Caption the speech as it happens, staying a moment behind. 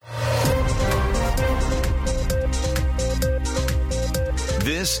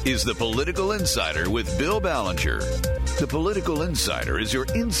This is the Political Insider with Bill Ballenger. The Political Insider is your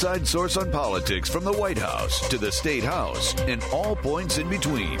inside source on politics from the White House to the State House and all points in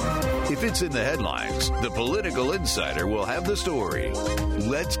between. If it's in the headlines, the Political Insider will have the story.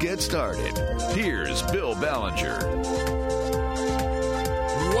 Let's get started. Here's Bill Ballenger.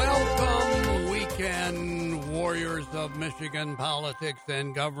 Welcome, weekend warriors of Michigan politics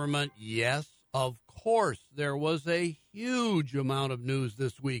and government. Yes, of course, there was a huge amount of news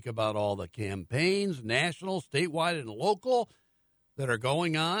this week about all the campaigns, national, statewide, and local, that are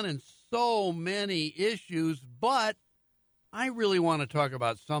going on, and so many issues. But I really want to talk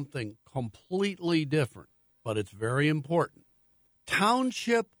about something completely different, but it's very important.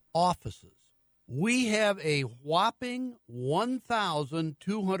 Township offices. We have a whopping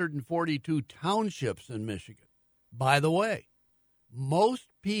 1,242 townships in Michigan. By the way, most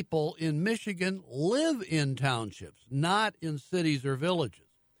people in Michigan live in townships, not in cities or villages.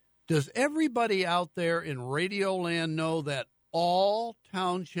 Does everybody out there in Radio Land know that all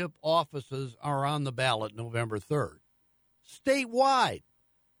township offices are on the ballot November 3rd? Statewide,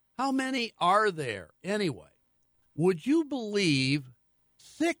 how many are there anyway? Would you believe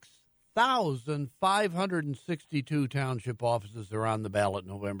 6,562 township offices are on the ballot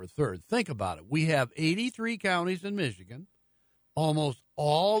November 3rd? Think about it. We have 83 counties in Michigan, almost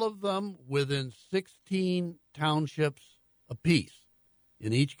all of them within 16 townships apiece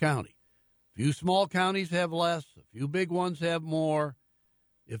in each county. A few small counties have less, a few big ones have more.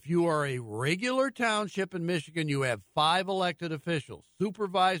 If you are a regular township in Michigan, you have 5 elected officials,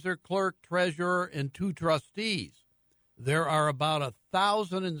 supervisor, clerk, treasurer, and 2 trustees. There are about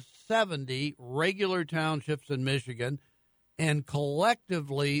 1,070 regular townships in Michigan, and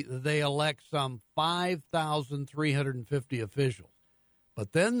collectively they elect some 5,350 officials.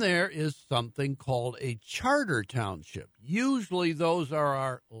 But then there is something called a charter township. Usually those are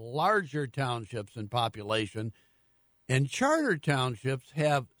our larger townships in population, and charter townships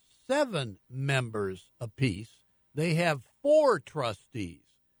have 7 members apiece. They have 4 trustees,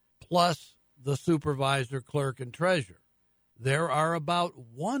 plus the supervisor, clerk, and treasurer. There are about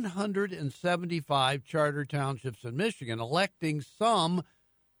 175 charter townships in Michigan, electing some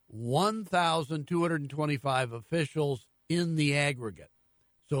 1,225 officials in the aggregate.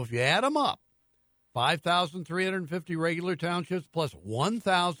 So if you add them up, 5,350 regular townships plus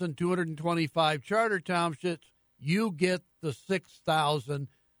 1,225 charter townships, you get the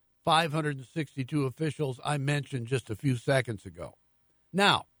 6,562 officials I mentioned just a few seconds ago.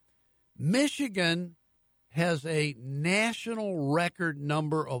 Now, Michigan has a national record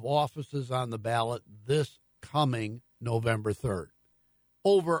number of offices on the ballot this coming November 3rd.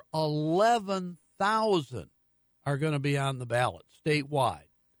 Over 11,000 are going to be on the ballot statewide.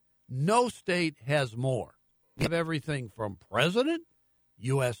 No state has more. We have everything from president,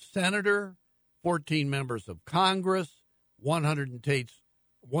 U.S. senator, 14 members of Congress,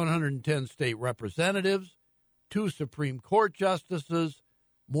 110 state representatives, 2 Supreme Court justices,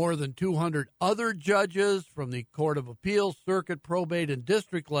 more than 200 other judges from the Court of Appeals, circuit, probate, and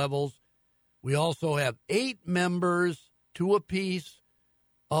district levels. We also have 8 members, 2 apiece,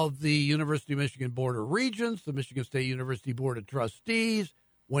 of the University of Michigan Board of Regents, the Michigan State University Board of Trustees,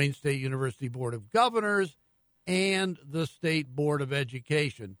 Wayne State University Board of Governors, and the State Board of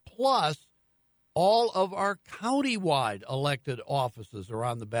Education. Plus, all of our county-wide elected offices are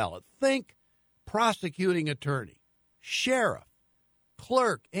on the ballot. Think prosecuting attorney, sheriff,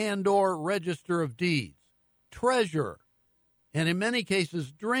 clerk and or register of deeds, treasurer, and in many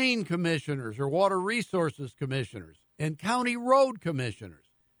cases, drain commissioners or water resources commissioners and county road commissioners.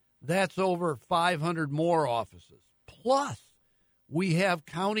 That's over 500 more offices. Plus, we have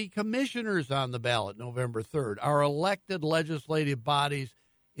county commissioners on the ballot November 3rd, our elected legislative bodies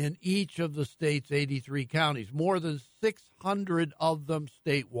in each of the state's 83 counties, more than 600 of them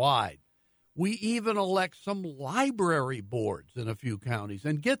statewide. We even elect some library boards in a few counties.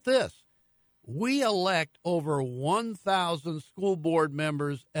 And get this, we elect over 1,000 school board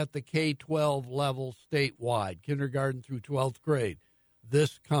members at the K-12 level statewide, kindergarten through 12th grade,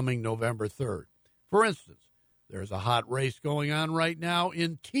 this coming November 3rd. For instance, there's a hot race going on right now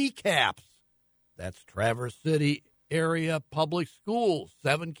in TCAPS. That's Traverse City Area Public Schools.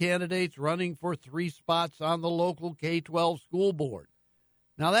 7 candidates running for 3 spots on the local K-12 school board.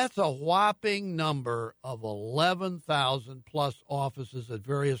 Now, that's a whopping number of 11,000 plus offices at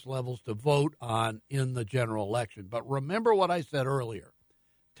various levels to vote on in the general election. But remember what I said earlier.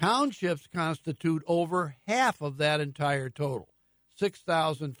 Townships constitute over half of that entire total,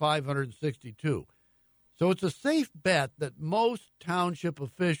 6,562. So it's a safe bet that most township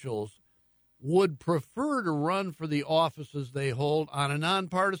officials would prefer to run for the offices they hold on a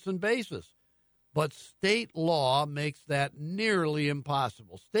nonpartisan basis. But state law makes that nearly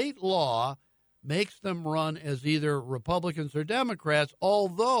impossible. State law makes them run as either Republicans or Democrats,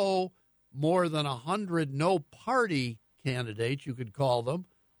 although more than 100 no-party candidates, you could call them,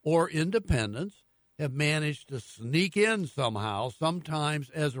 or independents, have managed to sneak in somehow, sometimes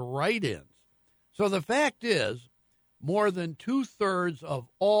as write-ins. So the fact is, more than two-thirds of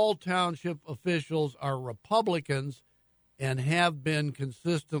all township officials are Republicans and have been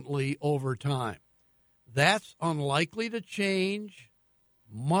consistently over time. That's unlikely to change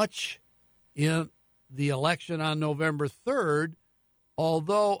much in the election on November 3rd,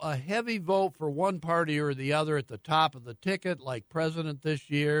 although a heavy vote for one party or the other at the top of the ticket, like president this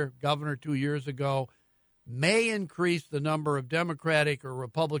year, governor 2 years ago, may increase the number of Democratic or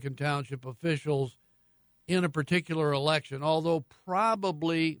Republican township officials in a particular election, although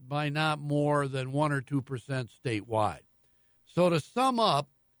probably by not more than 1 or 2% statewide. So to sum up,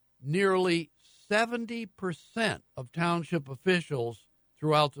 nearly 70% of township officials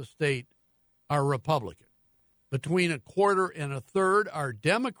throughout the state are Republican. Between a quarter and a third are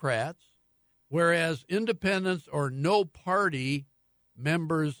Democrats, whereas independents or no party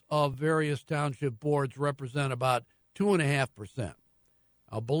members of various township boards represent about 2.5%.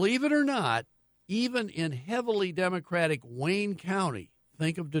 Now, believe it or not, even in heavily Democratic Wayne County,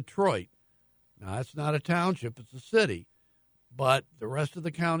 think of Detroit. Now, it's not a township, it's a city, but the rest of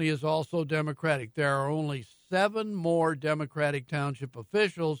the county is also Democratic. There are only 7 more Democratic township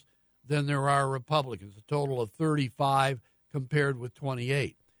officials than there are Republicans, a total of 35 compared with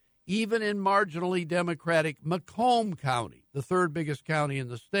 28. Even in marginally Democratic Macomb County, the third biggest county in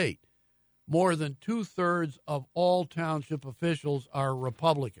the state, more than two-thirds of all township officials are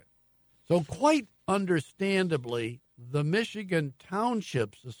Republican. So quite understandably, the Michigan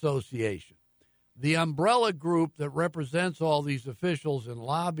Townships Association, the umbrella group that represents all these officials in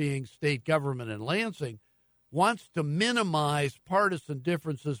lobbying state government in Lansing, wants to minimize partisan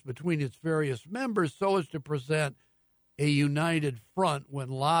differences between its various members so as to present a united front when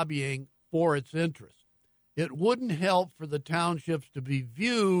lobbying for its interests. It wouldn't help for the townships to be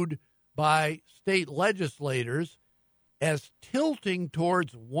viewed by state legislators as tilting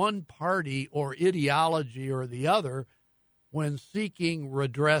towards one party or ideology or the other when seeking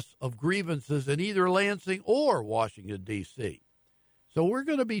redress of grievances in either Lansing or Washington, D.C. So we're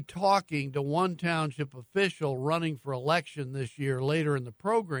going to be talking to one township official running for election this year later in the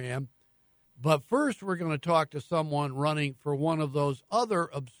program. But first, we're going to talk to someone running for one of those other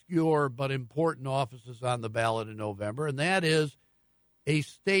obscure but important offices on the ballot in November, and that is a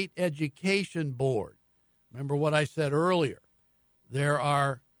state education board. Remember what I said earlier. There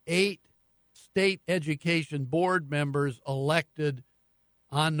are 8 state education board members elected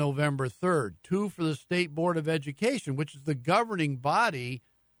on November 3rd, 2 for the State Board of Education, which is the governing body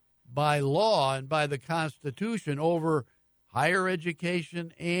by law and by the Constitution over higher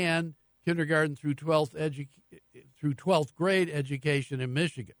education and kindergarten through 12th grade education in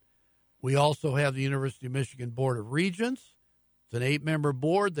Michigan. We also have the University of Michigan Board of Regents. It's an 8-member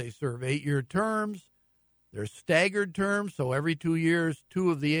board. They serve 8-year terms. They're staggered terms, so every 2 years, 2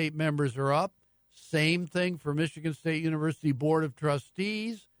 of the 8 members are up. Same thing for Michigan State University Board of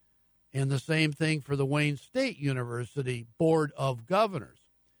Trustees, and the same thing for the Wayne State University Board of Governors.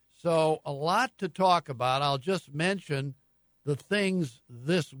 So a lot to talk about. I'll just mention the things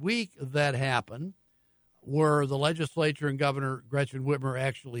this week that happened where the legislature and Governor Gretchen Whitmer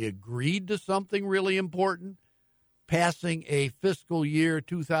actually agreed to something really important, passing a fiscal year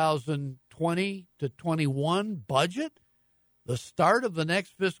 2020 to 21 budget. The start of the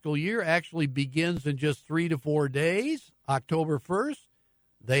next fiscal year actually begins in just 3 to 4 days, October 1st.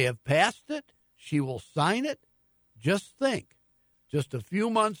 They have passed it. She will sign it. Just think, just a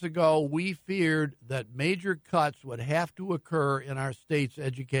few months ago, we feared that major cuts would have to occur in our state's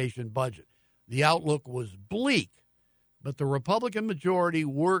education budget. The outlook was bleak, but the Republican majority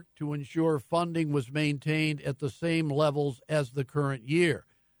worked to ensure funding was maintained at the same levels as the current year.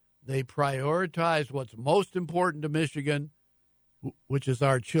 They prioritized what's most important to Michigan, which is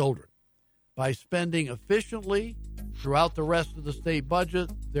our children. By spending efficiently throughout the rest of the state budget,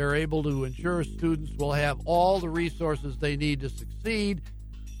 they're able to ensure students will have all the resources they need to succeed,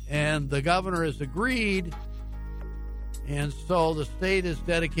 and the governor has agreed, and so the state is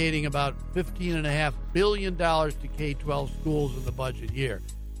dedicating about $15.5 billion to K-12 schools in the budget year.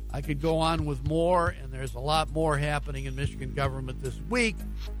 I could go on with more, and there's a lot more happening in Michigan government this week,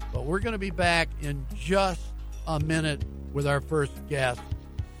 but we're going to be back in just a minute with our first guest.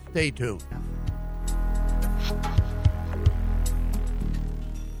 Stay tuned.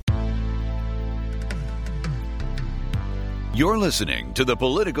 You're listening to The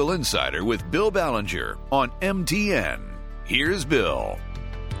Political Insider with Bill Ballenger on MTN. Here's Bill.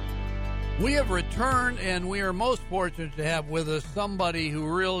 We have returned, and we are most fortunate to have with us somebody who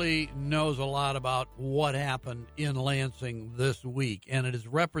really knows a lot about what happened in Lansing this week, and it is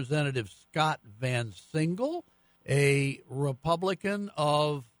Representative Scott Van Single, a Republican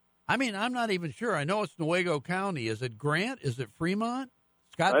of, I'm not even sure. I know it's Newaygo County. Is it Grant? Is it Fremont?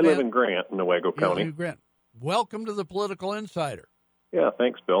 I live in Grant, Newaygo County. Grant. Welcome to the Political Insider. Yeah,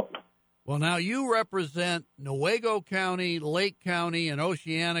 thanks, Bill. Well, now you represent Newaygo County, Lake County, and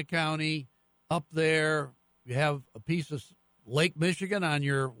Oceana County up there. You have a piece of Lake Michigan on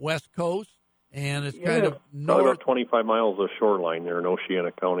your west coast, and it's kind of north. About 25 miles of shoreline there in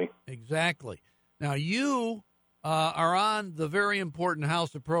Oceana County. Exactly. Now, you are on the very important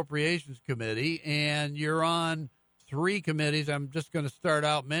House Appropriations Committee, and you're on 3 committees. I'm just going to start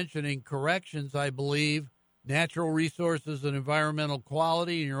out mentioning corrections, I believe, natural resources and environmental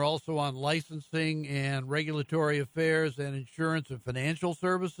quality, and you're also on licensing and regulatory affairs and insurance and financial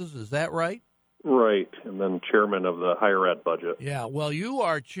services. Is that right? Right, and then chairman of the higher ed budget. Yeah, well, you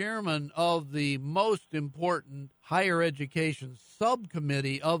are chairman of the most important higher education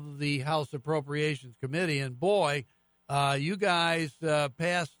subcommittee of the House Appropriations Committee, and boy, you guys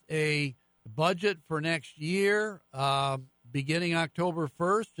passed a budget for next year, beginning October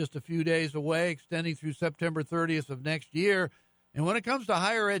 1st, just a few days away, extending through September 30th of next year. And when it comes to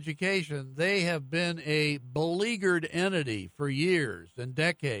higher education, they have been a beleaguered entity for years and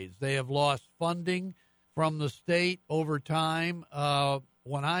decades. They have lost funding from the state over time.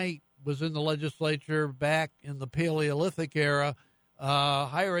 When I was in the legislature back in the Paleolithic era,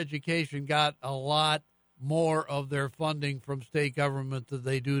 higher education got a lot more of their funding from state government than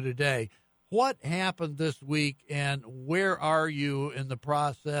they do today. What happened this week, and where are you in the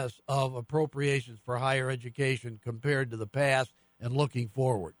process of appropriations for higher education compared to the past and looking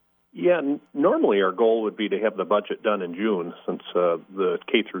forward? Yeah, normally our goal would be to have the budget done in June, since the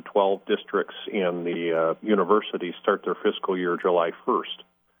K through 12 districts and the universities start their fiscal year July 1st.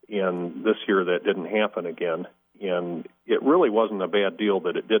 And this year that didn't happen again. And it really wasn't a bad deal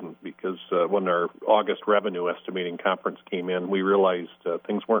that it didn't, because when our August revenue estimating conference came in, we realized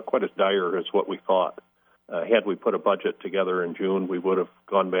things weren't quite as dire as what we thought. Had we put a budget together in June, we would have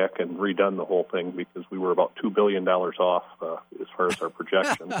gone back and redone the whole thing, because we were about $2 billion off as far as our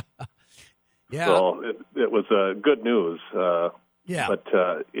projections. Yeah. So it was good news. Yeah. But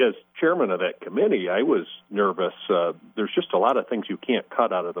as chairman of that committee, I was nervous. There's just a lot of things you can't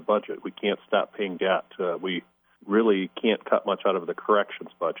cut out of the budget. We can't stop paying debt. We really can't cut much out of the corrections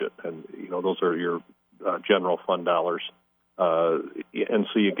budget, and those are your general fund dollars. And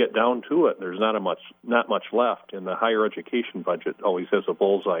so you get down to it, there's not much left. And the higher education budget always has a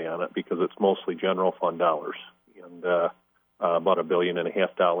bullseye on it, because it's mostly general fund dollars, and about $1.5 billion in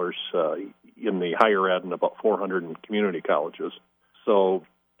the higher ed and about 400 in community colleges. So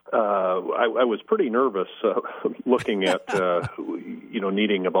I was pretty nervous looking at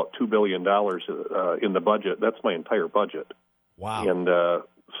needing about $2 billion in the budget. That's my entire budget. Wow. And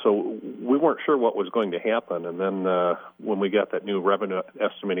so we weren't sure what was going to happen. And then when we got that new revenue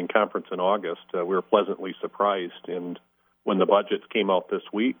estimating conference in August, we were pleasantly surprised. And when the budgets came out this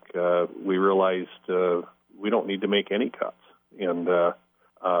week, we realized we don't need to make any cuts. And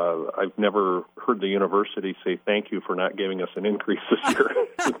I've never heard the university say thank you for not giving us an increase this year.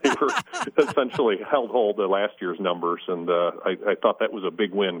 They were essentially held hold to last year's numbers, and I thought that was a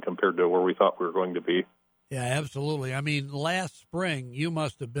big win compared to where we thought we were going to be. Yeah, absolutely. I mean, last spring, you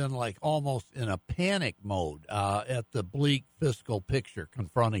must have been like almost in a panic mode at the bleak fiscal picture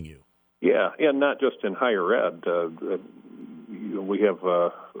confronting you. Yeah, and not just in higher ed. We have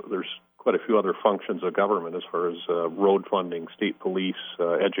there's quite a few other functions of government as far as road funding, state police,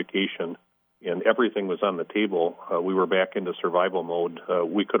 education, and everything was on the table. We were back into survival mode.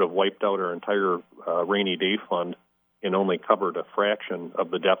 We could have wiped out our entire rainy day fund and only covered a fraction of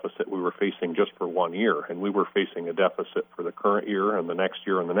the deficit we were facing just for 1 year. And we were facing a deficit for the current year and the next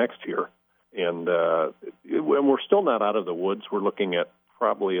year and the next year. And we're still not out of the woods. We're looking at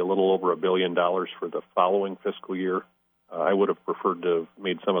probably a little over $1 billion for the following fiscal year. I would have preferred to have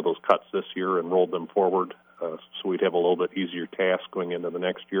made some of those cuts this year and rolled them forward, so we'd have a little bit easier task going into the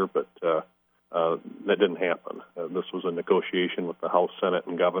next year, but that didn't happen. This was a negotiation with the House, Senate,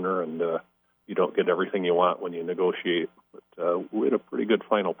 and Governor, and you don't get everything you want when you negotiate. But we had a pretty good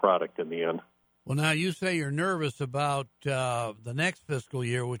final product in the end. Well, now you say you're nervous about the next fiscal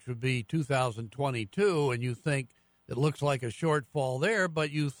year, which would be 2022, and you think it looks like a shortfall there,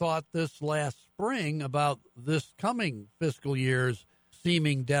 but you thought this last spring about this coming fiscal year's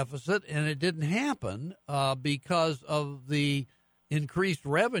seeming deficit, and it didn't happen because of the increased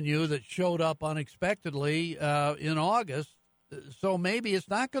revenue that showed up unexpectedly in August. So maybe it's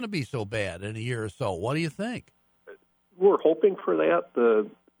not going to be so bad in a year or so. What do you think? We're hoping for that,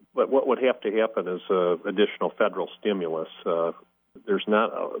 but what would have to happen is additional federal stimulus. There's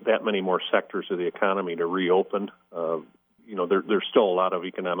not that many more sectors of the economy to reopen. There's still a lot of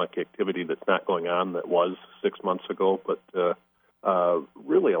economic activity that's not going on that was 6 months ago, but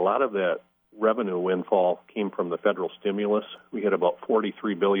really a lot of that revenue windfall came from the federal stimulus. We had about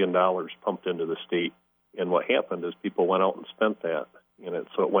 $43 billion pumped into the state, and what happened is people went out and spent that.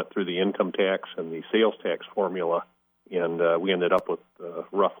 So it went through the income tax and the sales tax formula, and we ended up with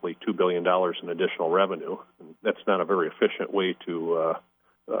roughly $2 billion in additional revenue. And that's not a very efficient way to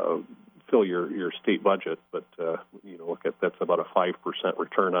fill your state budget, but look at that's about a 5%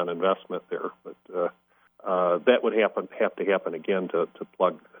 return on investment there. But that would have to happen again to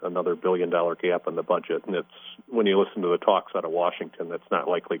plug another $1 billion gap in the budget. And it's when you listen to the talks out of Washington, that's not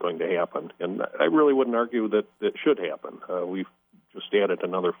likely going to happen. And I really wouldn't argue that it should happen. We've just added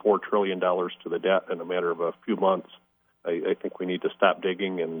another $4 trillion to the debt in a matter of a few months. I think we need to stop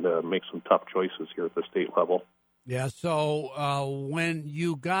digging and make some tough choices here at the state level. Yeah, so when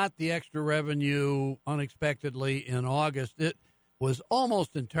you got the extra revenue unexpectedly in August, it was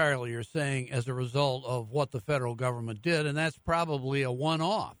almost entirely, you're saying, as a result of what the federal government did, and that's probably a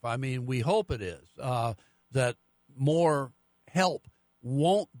one-off. I mean, we hope it is, that more help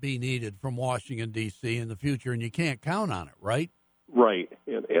won't be needed from Washington, D.C. in the future, and you can't count on it, right? Right,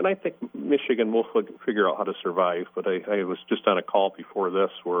 and I think Michigan will figure out how to survive, but I was just on a call before this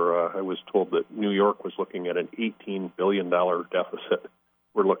where I was told that New York was looking at an $18 billion deficit.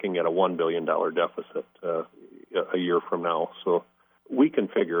 We're looking at a $1 billion deficit a year from now, so we can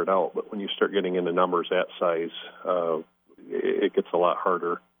figure it out, but when you start getting into numbers that size, it gets a lot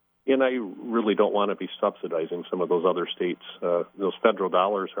harder. And I really don't want to be subsidizing some of those other states. Those federal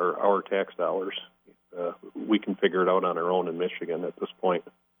dollars are our tax dollars. We can figure it out on our own in Michigan at this point.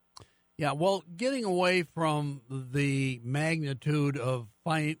 Yeah, well, getting away from the magnitude of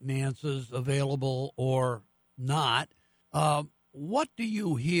finances available or not, what do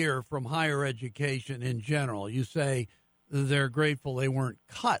you hear from higher education in general? You say they're grateful they weren't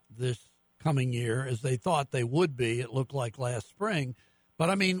cut this coming year as they thought they would be. It looked like last spring. But,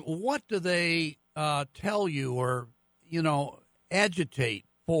 I mean, what do they tell you or, agitate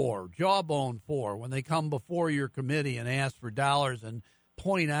for, jawbone for, when they come before your committee and ask for dollars and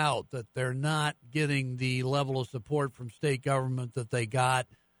point out that they're not getting the level of support from state government that they got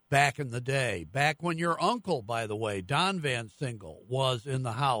back in the day? Back when your uncle, by the way, Don Van Sinkle, was in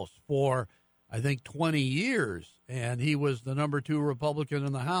the House for, I think, 20 years, and he was the number 2 Republican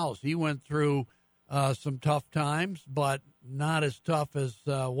in the House. He went through some tough times, but not as tough as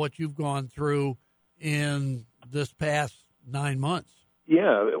what you've gone through in this past 9 months.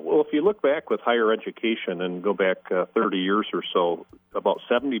 Yeah, well, if you look back with higher education and go back 30 years or so, about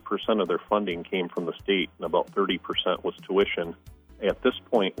 70% of their funding came from the state and about 30% was tuition. At this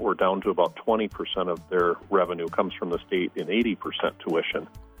point, we're down to about 20% of their revenue comes from the state and 80% tuition.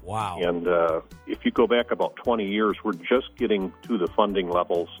 Wow. And if you go back about 20 years, we're just getting to the funding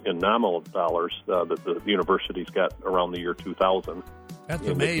levels in nominal dollars that the universities got around the year 2000. That's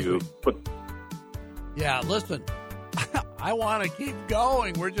amazing. Yeah, listen, I want to keep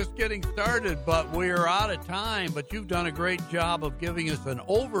going. We're just getting started, but we're out of time. But you've done a great job of giving us an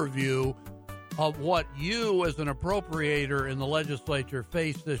overview of what you as an appropriator in the legislature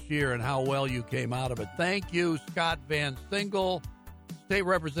faced this year and how well you came out of it. Thank you, Scott Van Sinkle, State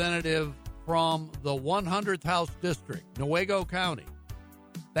Representative from the 100th House District, Newaygo County.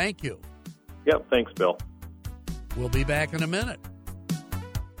 Thank you. Yep, thanks, Bill. We'll be back in a minute.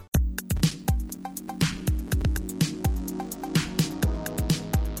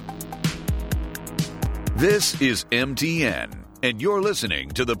 This is MTN, and you're listening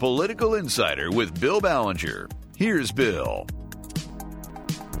to The Political Insider with Bill Ballenger. Here's Bill.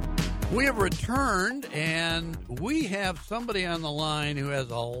 We have returned, and we have somebody on the line who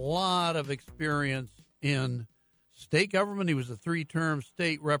has a lot of experience in state government. He was a 3-term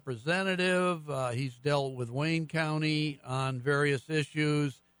state representative. He's dealt with Wayne County on various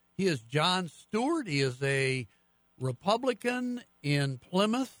issues. He is John Stewart. He is a Republican in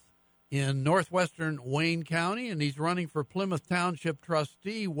Plymouth in northwestern Wayne County, and he's running for Plymouth Township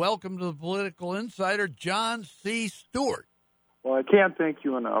trustee. Welcome to the Political Insider, John C. Stewart. Well, I can't thank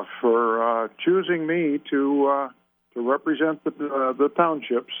you enough for choosing me to represent the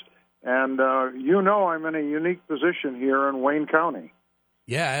townships. And I'm in a unique position here in Wayne County.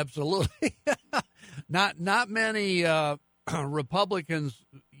 Yeah, absolutely. Not many Republicans,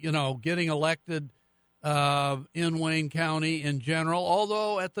 getting elected in Wayne County in general,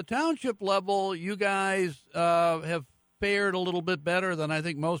 although at the township level, you guys have fared a little bit better than I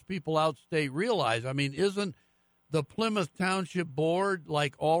think most people outstate realize. I mean, isn't the Plymouth Township Board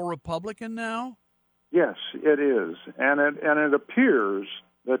like all Republican now? Yes, it is. And it appears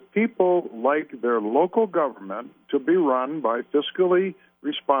that people like their local government to be run by fiscally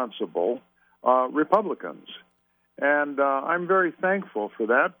responsible Republicans. And I'm very thankful for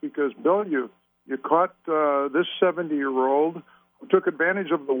that because, Bill, you caught this 70-year-old who took advantage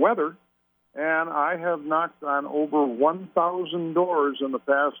of the weather, and I have knocked on over 1,000 doors in the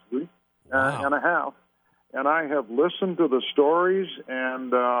past week and a half, and I have listened to the stories,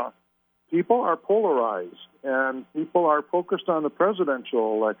 and people are polarized, and people are focused on the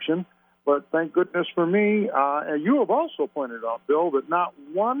presidential election. But thank goodness for me, and you have also pointed out, Bill, that not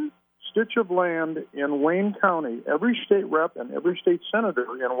one stitch of land in Wayne County, every state rep and every state senator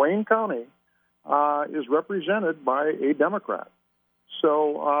in Wayne County is represented by a Democrat.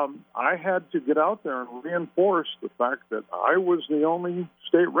 So I had to get out there and reinforce the fact that I was the only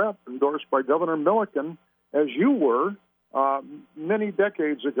state rep endorsed by Governor Milliken, as you were many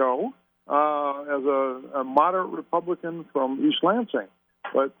decades ago, as a moderate Republican from East Lansing.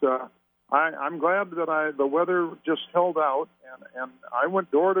 But I'm glad that the weather just held out, and I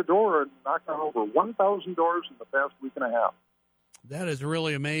went door to door and knocked on over 1,000 doors in the past week and a half. That is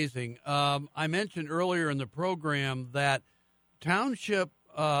really amazing. I mentioned earlier in the program that township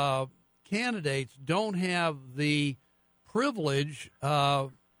candidates don't have the privilege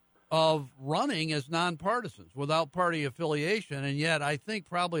of running as nonpartisans without party affiliation, and yet I think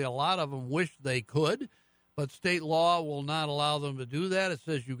probably a lot of them wish they could, but state law will not allow them to do that. It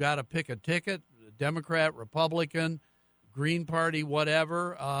says you got to pick a ticket, Democrat, Republican, Green Party,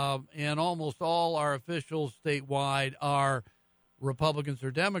 whatever, and almost all our officials statewide are Republicans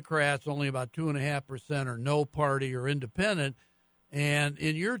or Democrats. Only about 2.5% are no party or independent. And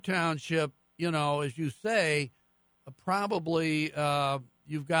in your township, as you say, probably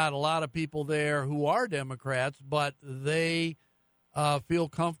you've got a lot of people there who are Democrats, but they feel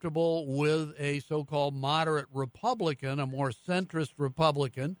comfortable with a so-called moderate Republican, a more centrist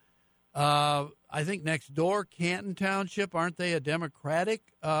Republican. I think next door, Canton Township, aren't they a Democratic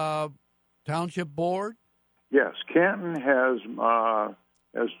township board? Yes, Canton has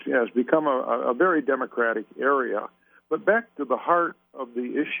become a very Democratic area. But back to the heart of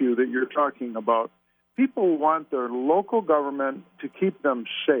the issue that you're talking about, people want their local government to keep them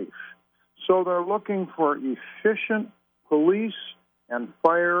safe. So they're looking for efficient police and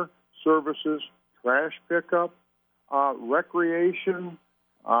fire services, trash pickup, recreation.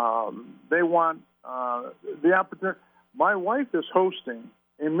 They want the opportunity. My wife is hosting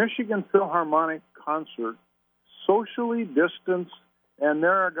a Michigan Philharmonic concert, socially distanced, and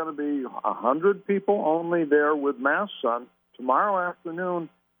there are going to be 100 people only there with masks on tomorrow afternoon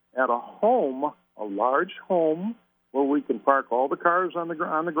at a home, a large home, where we can park all the cars on the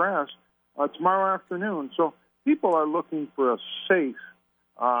grass tomorrow afternoon. So people are looking for a safe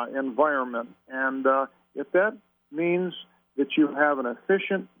environment, and if that means that you have an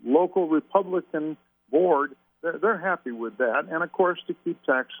efficient local Republican board, they're happy with that, and of course to keep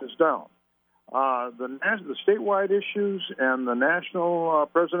taxes down. The statewide issues and the national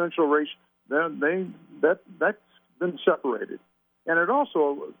presidential race, that's been separated. And it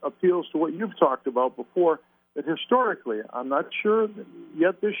also appeals to what you've talked about before, that historically, I'm not sure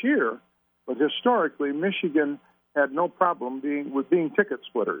yet this year, but historically, Michigan had no problem being ticket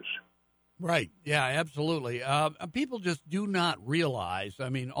splitters. Right. Yeah, absolutely. People just do not realize,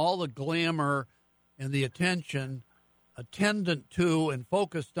 all the glamour and the attention attendant to and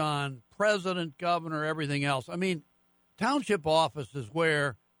focused on president, governor, everything else. Township office is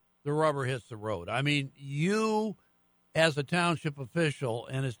where the rubber hits the road. You, as a township official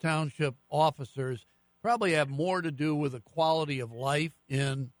and as township officers, probably have more to do with the quality of life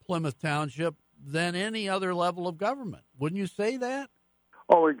in Plymouth Township than any other level of government. Wouldn't you say that?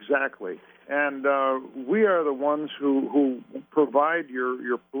 Oh, exactly. And we are the ones who provide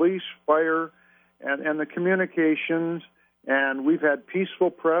your police, fire, and the communications. And we've had peaceful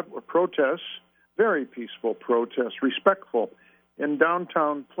protests, very peaceful protests, respectful, in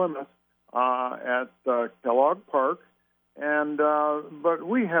downtown Plymouth at Kellogg Park. And but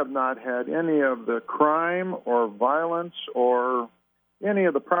we have not had any of the crime or violence or any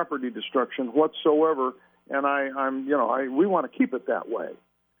of the property destruction whatsoever. And we want to keep it that way.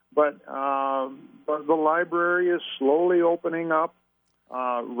 But the library is slowly opening up.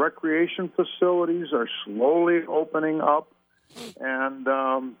 Recreation facilities are slowly opening up, and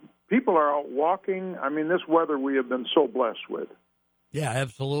people are out walking. I mean, this weather we have been so blessed with. Yeah,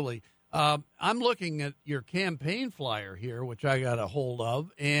 absolutely. I'm looking at your campaign flyer here, which I got a hold of,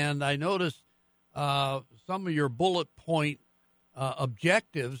 and I noticed some of your bullet point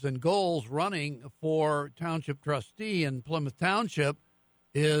objectives and goals running for township trustee in Plymouth Township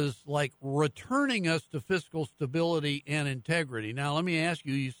is like returning us to fiscal stability and integrity. Now, let me ask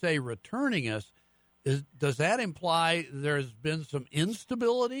you, you say returning us. Does that imply there's been some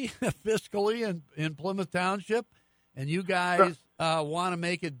instability fiscally in Plymouth Township, and you guys want to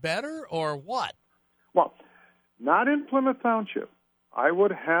make it better, or what? Well, not in Plymouth Township. I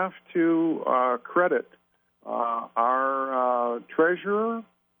would have to credit our treasurer,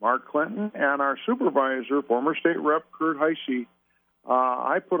 Mark Clinton, and our supervisor, former state rep Kurt Heise.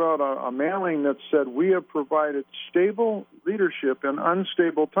 I put out a mailing that said we have provided stable leadership in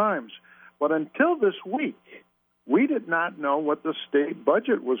unstable times. But until this week, we did not know what the state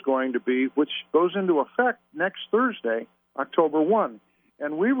budget was going to be, which goes into effect next Thursday, October 1.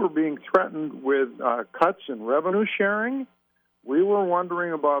 And we were being threatened with cuts in revenue sharing. We were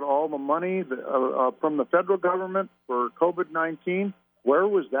wondering about all the money from the federal government for COVID-19. Where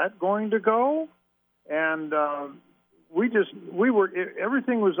was that going to go? And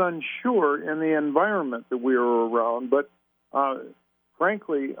everything was unsure in the environment that we were around. But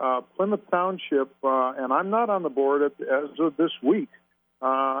frankly, Plymouth Township, and I'm not on the board as of this week,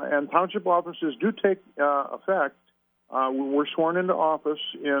 and township offices do take effect. We're sworn into office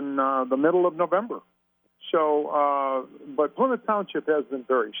in the middle of November. So, but Plymouth Township has been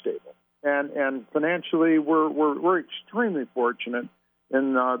very stable, and financially, we're extremely fortunate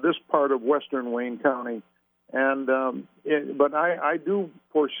in this part of Western Wayne County. And but I do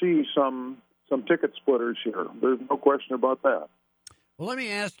foresee some ticket splitters here. There's no question about that. Well, let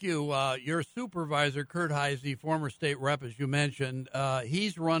me ask you, your supervisor, Kurt Heise, former state rep, as you mentioned,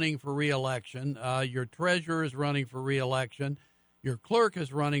 he's running for re-election. Your treasurer is running for re-election. Your clerk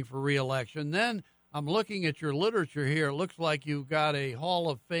is running for re-election. Then I'm looking at your literature here. It looks like you've got a Hall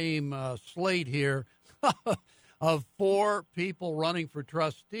of Fame slate here of 4 people running for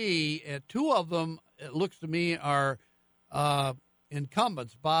trustee. And 2 of them, it looks to me, are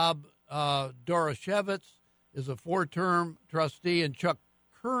incumbents. Bob Dorashevitz is a 4-term trustee, and Chuck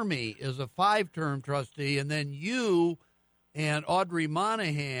Kermy is a 5-term trustee. And then you and Audrey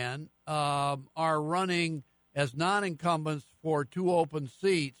Monahan are running as non-incumbents for 2 open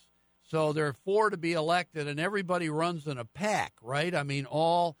seats. So there are 4 to be elected, and everybody runs in a pack, right? I mean,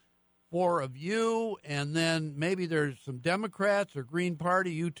 all 4 of you, and then maybe there's some Democrats or Green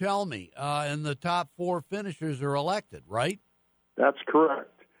Party, you tell me, and the top 4 finishers are elected, right? That's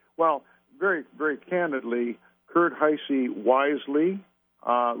correct. Well, very, very candidly, Kurt Heise wisely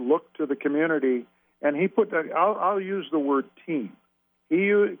looked to the community, and he put that, I'll use the word team.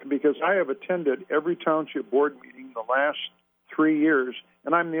 Because I have attended every township board meeting the last 3 years,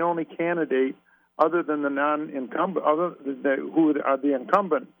 and I'm the only candidate other than the non-incumbent, who are the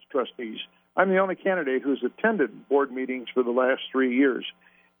incumbent trustees. I'm the only candidate who's attended board meetings for the last 3 years.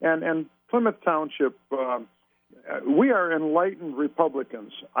 And Plymouth Township, we are enlightened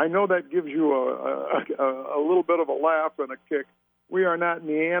Republicans. I know that gives you a little bit of a laugh and a kick. We are not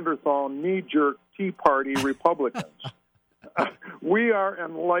Neanderthal, knee-jerk Tea Party Republicans. We are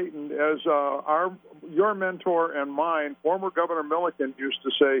enlightened, as your mentor and mine, former Governor Milliken, used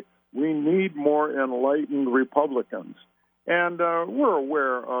to say, we need more enlightened Republicans. And we're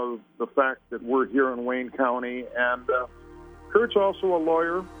aware of the fact that we're here in Wayne County, and Kurt's also a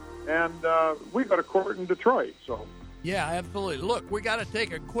lawyer, and we got a court in Detroit. So, yeah, absolutely. Look, we got to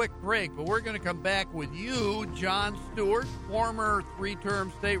take a quick break, but we're going to come back with you, John Stewart, former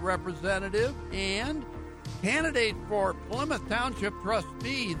 3-term state representative and candidate for Plymouth Township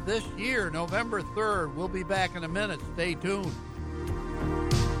trustee this year, November 3rd. We'll be back in a minute. Stay tuned.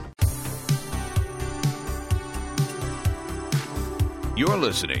 You're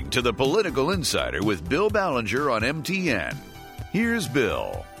listening to The Political Insider with Bill Ballenger on MTN. Here's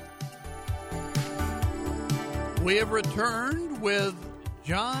Bill. We have returned with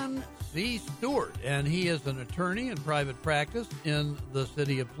John C. Stewart, and he is an attorney in private practice in the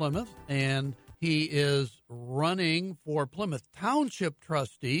city of Plymouth, and he is running for Plymouth Township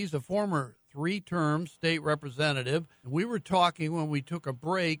trustees, a former 3-term state representative. We were talking when we took a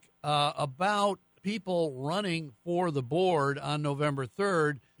break about people running for the board on November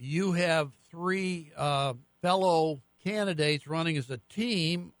 3rd. You have 3 fellow candidates running as a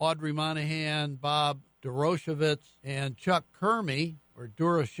team, Audrey Monahan, Bob Dorashevitz, and Chuck Kermy, or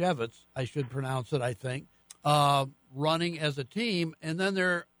Dorashevitz, I should pronounce it, I think, running as a team. And then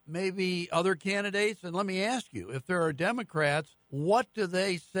there maybe other candidates? And let me ask you, if there are Democrats, what do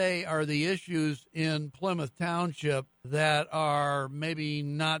they say are the issues in Plymouth Township that are maybe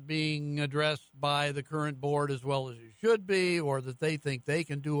not being addressed by the current board as well as it should be, or that they think they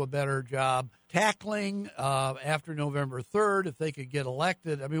can do a better job tackling after November 3rd if they could get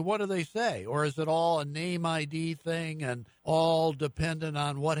elected? I mean, what do they say? Or is it all a name ID thing and all dependent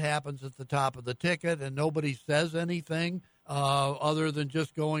on what happens at the top of the ticket and nobody says anything other than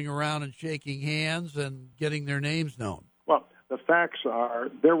just going around and shaking hands and getting their names known? Well, the facts are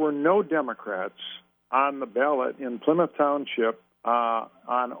there were no Democrats on the ballot in Plymouth Township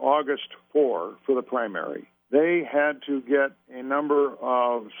on August 4 for the primary. They had to get a number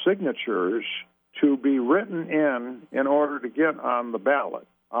of signatures to be written in order to get on the ballot.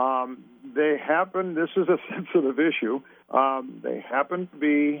 This is a sensitive issue, they happen to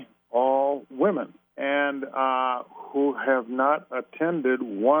be all women and who have not attended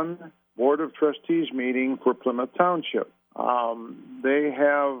one Board of Trustees meeting for Plymouth Township. They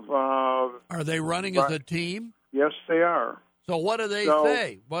have... Are they running as a team? Yes, they are. So what do they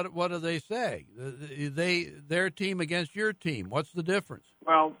say? What do they say? Their team against your team. What's the difference?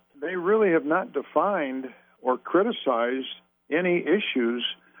 Well, they really have not defined or criticized any issues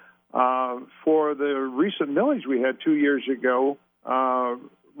for the recent millage we had 2 years ago,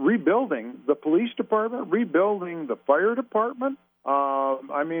 rebuilding the police department, rebuilding the fire department.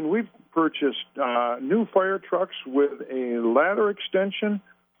 We've purchased new fire trucks with a ladder extension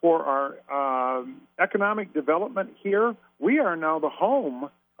for our economic development here. We are now the home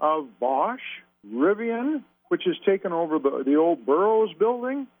of Bosch, Rivian, which has taken over the old Burroughs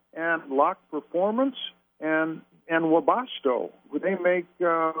building, and Lock Performance, and Webasto. They make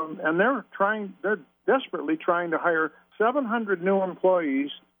and they're desperately trying to hire 700 new employees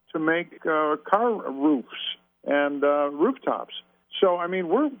to make car roofs and rooftops. So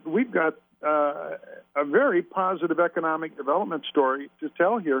we've got a very positive economic development story to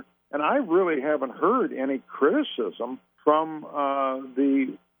tell here, and I really haven't heard any criticism from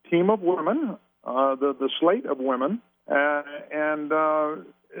the team of women, the slate of women, and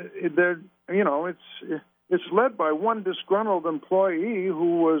it's led by one disgruntled employee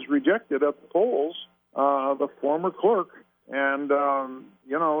who was rejected at the polls, the former clerk, and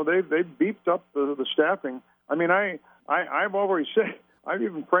they've beefed up the staffing. I've always said, I've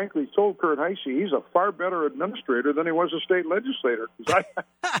even frankly told Kurt Heise he's a far better administrator than he was a state legislator.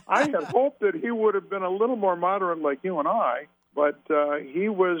 I had hoped that he would have been a little more moderate like you and I, but he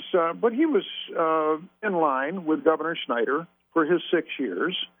was in line with Governor Snyder for his 6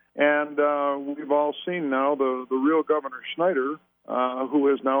 years, and we've all seen now the real Governor Snyder, who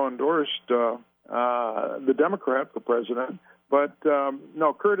has now endorsed the Democrat for president. But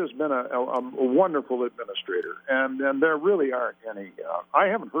no, Kurt has been a wonderful administrator, and there really aren't any. I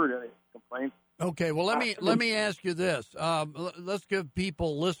haven't heard any complaints. Okay, well let me ask you this. Let's give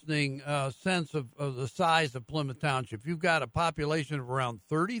people listening a sense of the size of Plymouth Township. You've got a population of around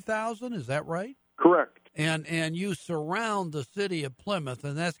 30,000. Is that right? Correct. And you surround the city of Plymouth,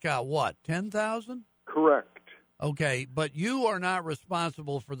 and that's got what, 10,000? Correct. Okay, but you are not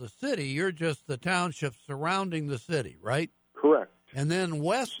responsible for the city. You're just the township surrounding the city, right? Correct. And then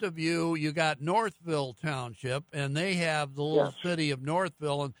west of you, you got Northville Township, and they have the little city of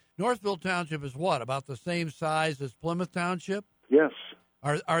Northville. And Northville Township is what, about the same size as Plymouth Township? Yes.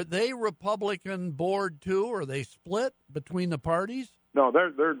 Are they Republican board too? Or are they split between the parties? No,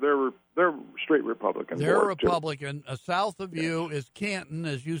 they're straight Republican. They're Republican. South of you is Canton,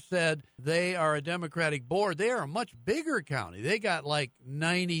 as you said. They are a Democratic board. They are a much bigger county. They got like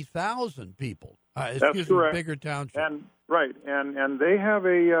 90,000 people. That's correct. Bigger township. And they have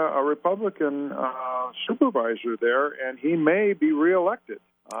a Republican supervisor there, and he may be reelected.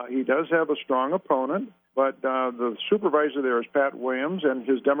 He does have a strong opponent, but the supervisor there is Pat Williams, and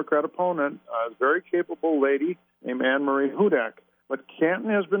his Democrat opponent is a very capable lady named Anne Marie Hudak. But Canton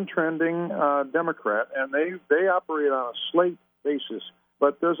has been trending Democrat, and they operate on a slate basis.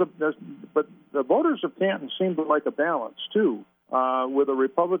 But but the voters of Canton seem to like a balance too, with a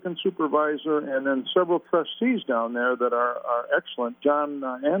Republican supervisor and then several trustees down there that are excellent. John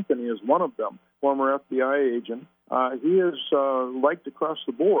Anthony is one of them, former FBI agent. He is liked across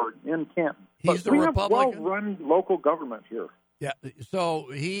the board in Canton. He's but a we Republican. have well-run local government here. Yeah. So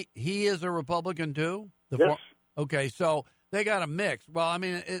he is a Republican too. Yes. Okay. So they got a mix. Well,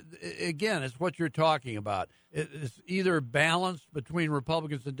 again, it's what you're talking about. It's either balanced between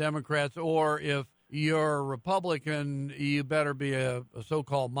Republicans and Democrats, or if you're a Republican, you better be a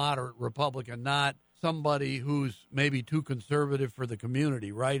so-called moderate Republican, not somebody who's maybe too conservative for the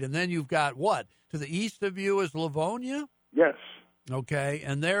community, right? And then you've got what? To the east of you is Livonia? Yes. Okay,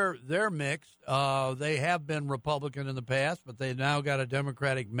 and they're mixed. They have been Republican in the past, but they've now got a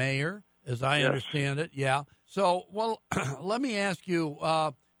Democratic mayor, as I understand it. Yeah. So, well, let me ask you: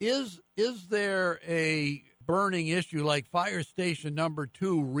 is there a burning issue like Fire Station number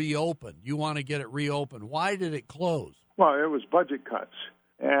 2 reopened? You want to get it reopened? Why did it close? Well, it was budget cuts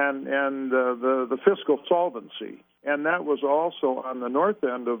and the fiscal solvency. And that was also on the north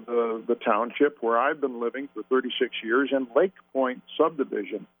end of the township where I've been living for 36 years in Lake Point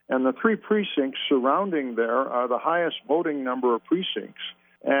subdivision. And the 3 precincts surrounding there are the highest voting number of precincts.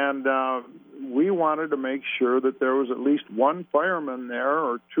 And we wanted to make sure that there was at least 1 fireman there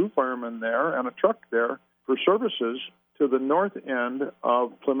or 2 firemen there and a truck there for services to the north end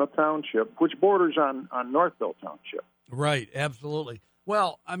of Plymouth Township, which borders on Northville Township. Right, absolutely.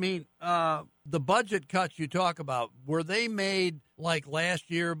 Well, I mean, the budget cuts you talk about, were they made like last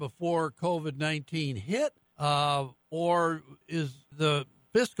year before COVID-19 hit? Or is the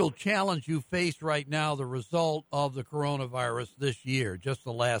fiscal challenge you face right now the result of the coronavirus this year, just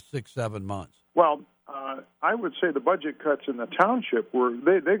the last 6-7 months? Well, I would say the budget cuts in the township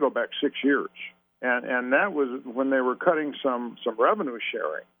they go back 6 years. And that was when they were cutting some revenue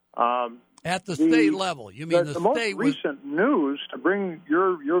sharing. At the state level, you mean the most state recent news to bring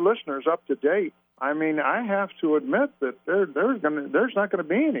your listeners up to date? I mean, I have to admit that there's not going to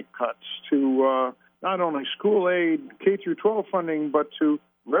be any cuts to not only school aid, K through 12 funding, but to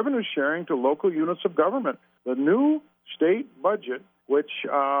revenue sharing to local units of government. The new state budget, which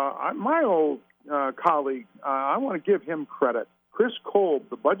my old colleague, I want to give him credit. Chris Kolb,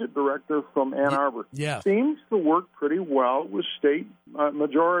 the budget director from Ann Arbor, seems to work pretty well with state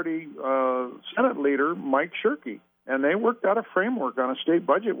majority Senate leader Mike Shirkey. And they worked out a framework on a state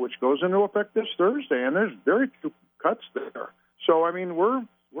budget, which goes into effect this Thursday, and there's very few cuts there. So, I mean, we're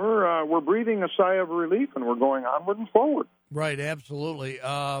breathing a sigh of relief, and we're going onward and forward. Right, absolutely.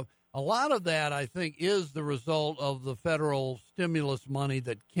 A lot of that, I think, is the result of the federal stimulus money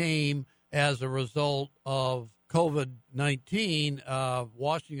that came as a result of COVID-19,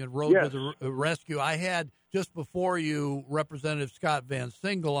 Washington Road to the rescue. I had, just before you, Representative Scott Van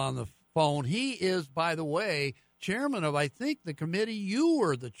Singel on the phone. He is, by the way, chairman of, I think, the committee you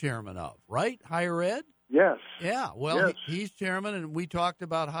were the chairman of, right? Higher Ed? Yes. Yeah, well, he's chairman, and we talked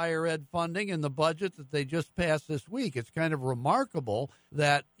about higher ed funding and the budget that they just passed this week. It's kind of remarkable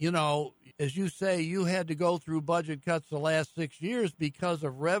that, as you say, you had to go through budget cuts the last 6 years because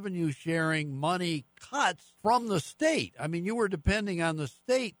of revenue sharing money cuts from the state. I mean, you were depending on the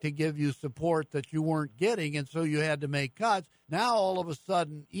state to give you support that you weren't getting, and so you had to make cuts. Now, all of a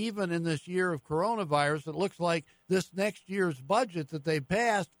sudden, even in this year of coronavirus, it looks like this next year's budget that they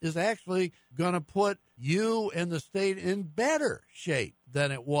passed is actually going to put you and the state in better shape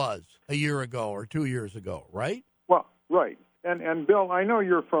than it was a year ago or 2 years ago, right? Well, right. And Bill, I know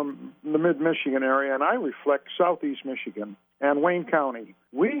you're from the mid-Michigan area, and I reflect southeast Michigan and Wayne County.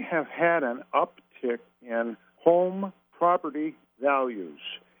 We have had an uptick in home property values,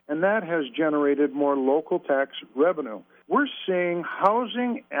 and that has generated more local tax revenue. We're seeing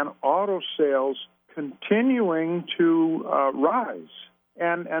housing and auto sales continuing to rise,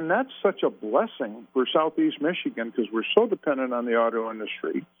 and that's such a blessing for southeast Michigan because we're so dependent on the auto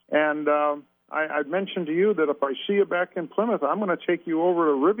industry. And I mentioned to you that if I see you back in Plymouth, I'm going to take you over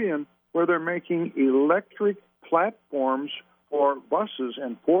to Rivian where they're making electric platforms for buses,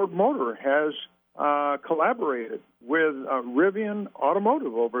 and Ford Motor has collaborated with Rivian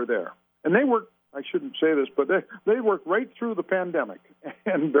Automotive over there. And they work, I shouldn't say this, but they work right through the pandemic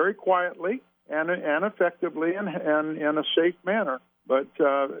and very quietly and effectively and in a safe manner. But,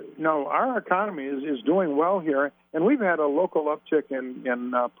 no, our economy is doing well here, and we've had a local uptick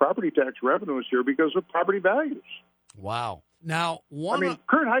in property tax revenues here because of property values. Wow. Now,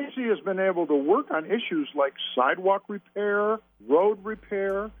 Kurt Heise has been able to work on issues like sidewalk repair, road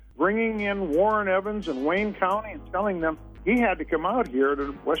repair, bringing in Warren Evans and Wayne County and telling them he had to come out here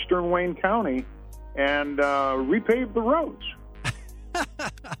to western Wayne County and repave the roads.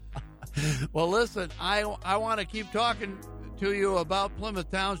 Well, listen, I want to keep talking to you about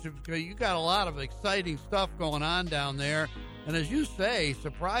Plymouth Township because you got a lot of exciting stuff going on down there. And as you say,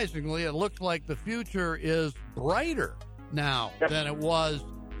 surprisingly, it looks like the future is brighter now than it was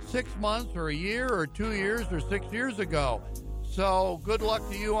 6 months or a year or 2 years or 6 years ago. So good luck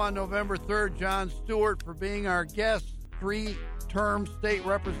to you on November 3rd, John Stewart, for being our guest, 3-term state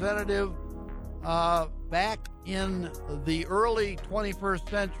representative back in the early 21st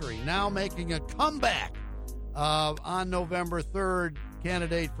century, now making a comeback on November 3rd,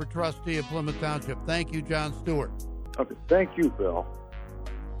 candidate for trustee of Plymouth Township. Thank you, John Stewart. Okay, thank you, Bill.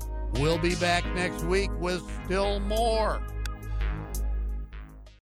 We'll be back next week with still more.